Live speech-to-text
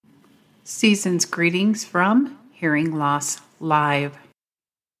Season's greetings from Hearing Loss Live.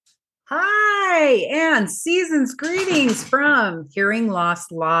 Hi, and season's greetings from Hearing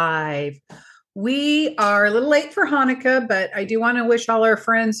Loss Live. We are a little late for Hanukkah, but I do want to wish all our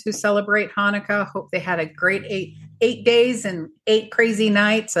friends who celebrate Hanukkah, hope they had a great eight days and 8 crazy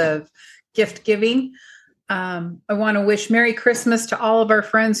nights of gift giving. I want to wish Merry Christmas to all of our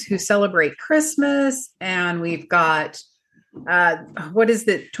friends who celebrate Christmas. And we've got, what is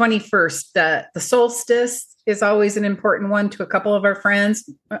the 21st? The solstice is always an important one to a couple of our friends.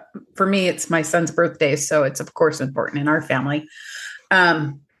 For me, it's my son's birthday, so it's of course important in our family.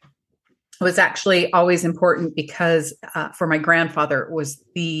 It was actually always important because for my grandfather, it was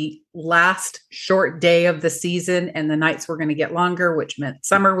the last short day of the season and the nights were going to get longer, which meant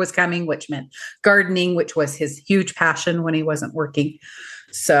summer was coming, which meant gardening, which was his huge passion when he wasn't working.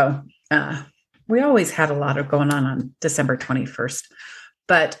 So we always had a lot of going on December 21st.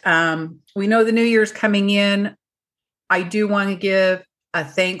 But we know the new year's coming in. I do want to give a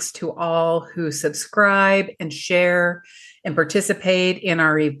thanks to all who subscribe and share and participate in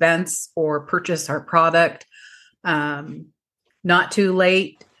our events or purchase our product. Not too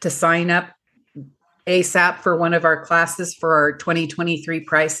late to sign up ASAP for one of our classes for our 2023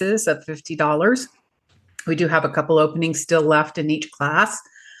 prices of $50. We do have a couple openings still left in each class,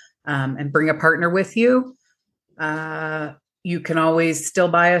 and bring a partner with you. You can always still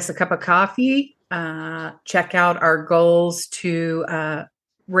buy us a cup of coffee. Check out our goals to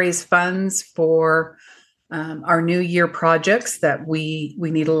raise funds for our New Year projects that we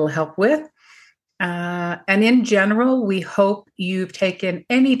need a little help with. And in general, we hope you've taken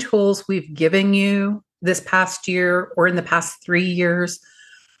any tools we've given you this past year or in the past 3 years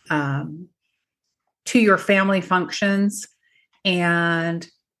to your family functions. And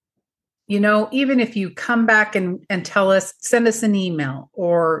even if you come back and tell us, send us an email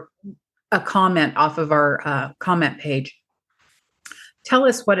or a comment off of our comment page. Tell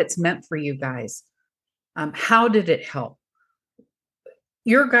us what it's meant for you guys. How did it help?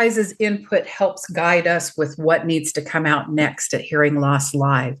 Your guys' input helps guide us with what needs to come out next at Hearing Loss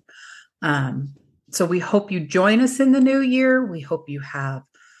Live. So we hope you join us in the new year. We hope you have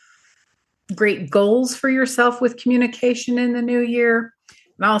great goals for yourself with communication in the new year.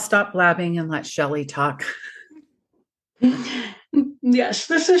 And I'll stop blabbing and let Shelley talk. Yes,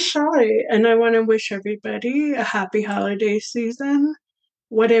 this is Shelley, and I want to wish everybody a happy holiday season,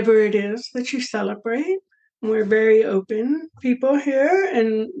 whatever it is that you celebrate. We're very open people here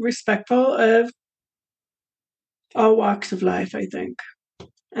and respectful of all walks of life, I think.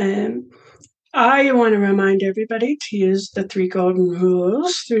 And I want to remind everybody to use the 3 golden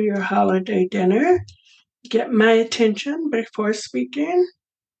rules through your holiday dinner. Get my attention before speaking,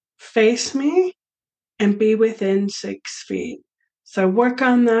 face me, and be within 6 feet. So work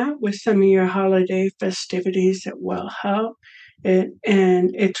on that with some of your holiday festivities. It will help. And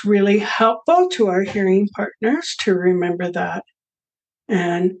it's really helpful to our hearing partners to remember that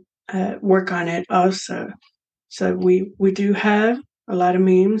and work on it also. So we do have a lot of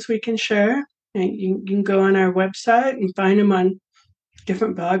memes we can share. And you can go on our website and find them on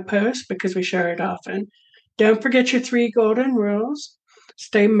different blog posts because we share it often. Don't forget your 3 golden rules.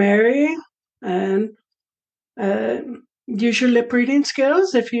 Stay merry and use your lip reading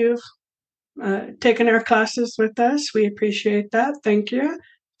skills if you've taken our classes with us. We appreciate that. Thank you.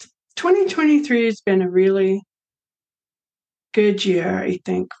 2023 has been a really good year, I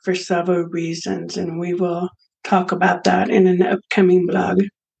think, for several reasons, and we will talk about that in an upcoming blog.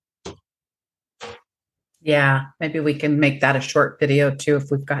 Yeah, maybe we can make that a short video too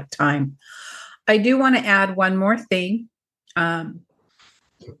if we've got time. I do want to add one more thing.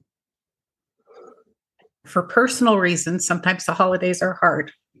 For personal reasons, sometimes the holidays are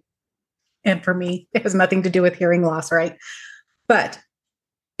hard. And for me, it has nothing to do with hearing loss, right? But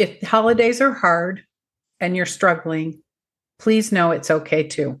if the holidays are hard and you're struggling, please know it's okay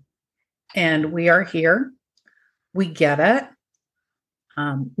too. And we are here. We get it.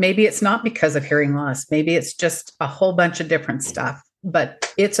 Maybe it's not because of hearing loss. Maybe it's just a whole bunch of different stuff.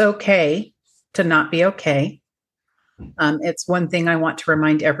 But it's okay to not be okay. It's one thing I want to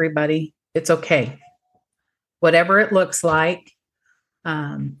remind everybody. It's okay. Whatever it looks like.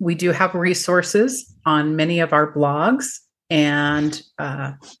 We do have resources on many of our blogs and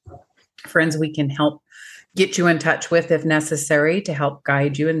friends we can help get you in touch with if necessary to help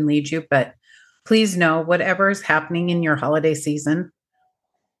guide you and lead you. But please know whatever is happening in your holiday season,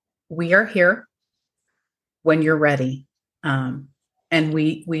 we are here when you're ready. And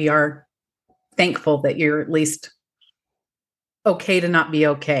we are thankful that you're at least okay to not be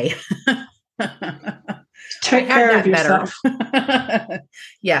okay. Take care of yourself.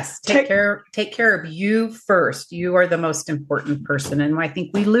 Yes, take care of you first. You are the most important person, and I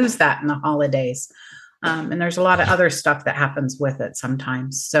think we lose that in the holidays. And there's a lot of other stuff that happens with it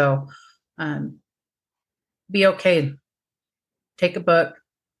sometimes. So be okay. Take a book,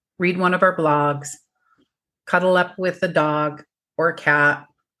 read one of our blogs, cuddle up with a dog or a cat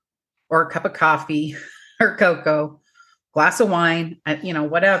or a cup of coffee or cocoa, glass of wine,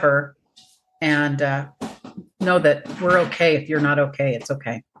 whatever. And know that we're okay. If you're not okay, it's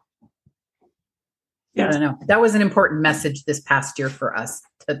okay. Yeah. I don't know. That was an important message this past year for us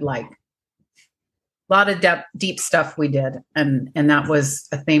to a lot of deep stuff we did. And that was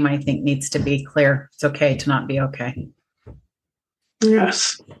a theme I think needs to be clear. It's okay to not be okay.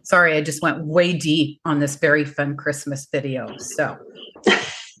 Yes. Sorry, I just went way deep on this very fun Christmas video. So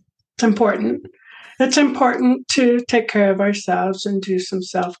it's important. It's important to take care of ourselves and do some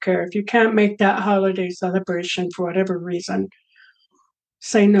self-care. If you can't make that holiday celebration for whatever reason,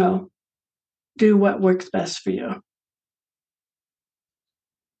 say no. Do what works best for you.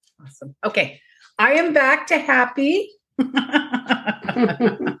 Awesome. Okay. I am back to happy.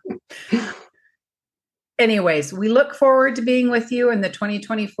 Anyways, we look forward to being with you in the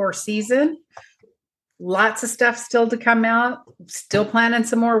 2024 season. Lots of stuff still to come out. Still planning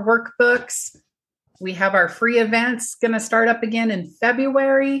some more workbooks. We have our free events going to start up again in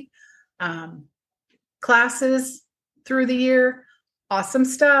February. Classes through the year. Awesome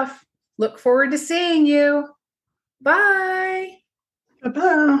stuff. Look forward to seeing you. Bye.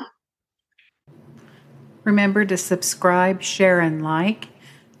 Bye-bye. Remember to subscribe, share, and like.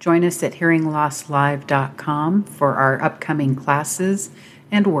 Join us at hearinglostlive.com for our upcoming classes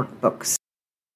and workbooks.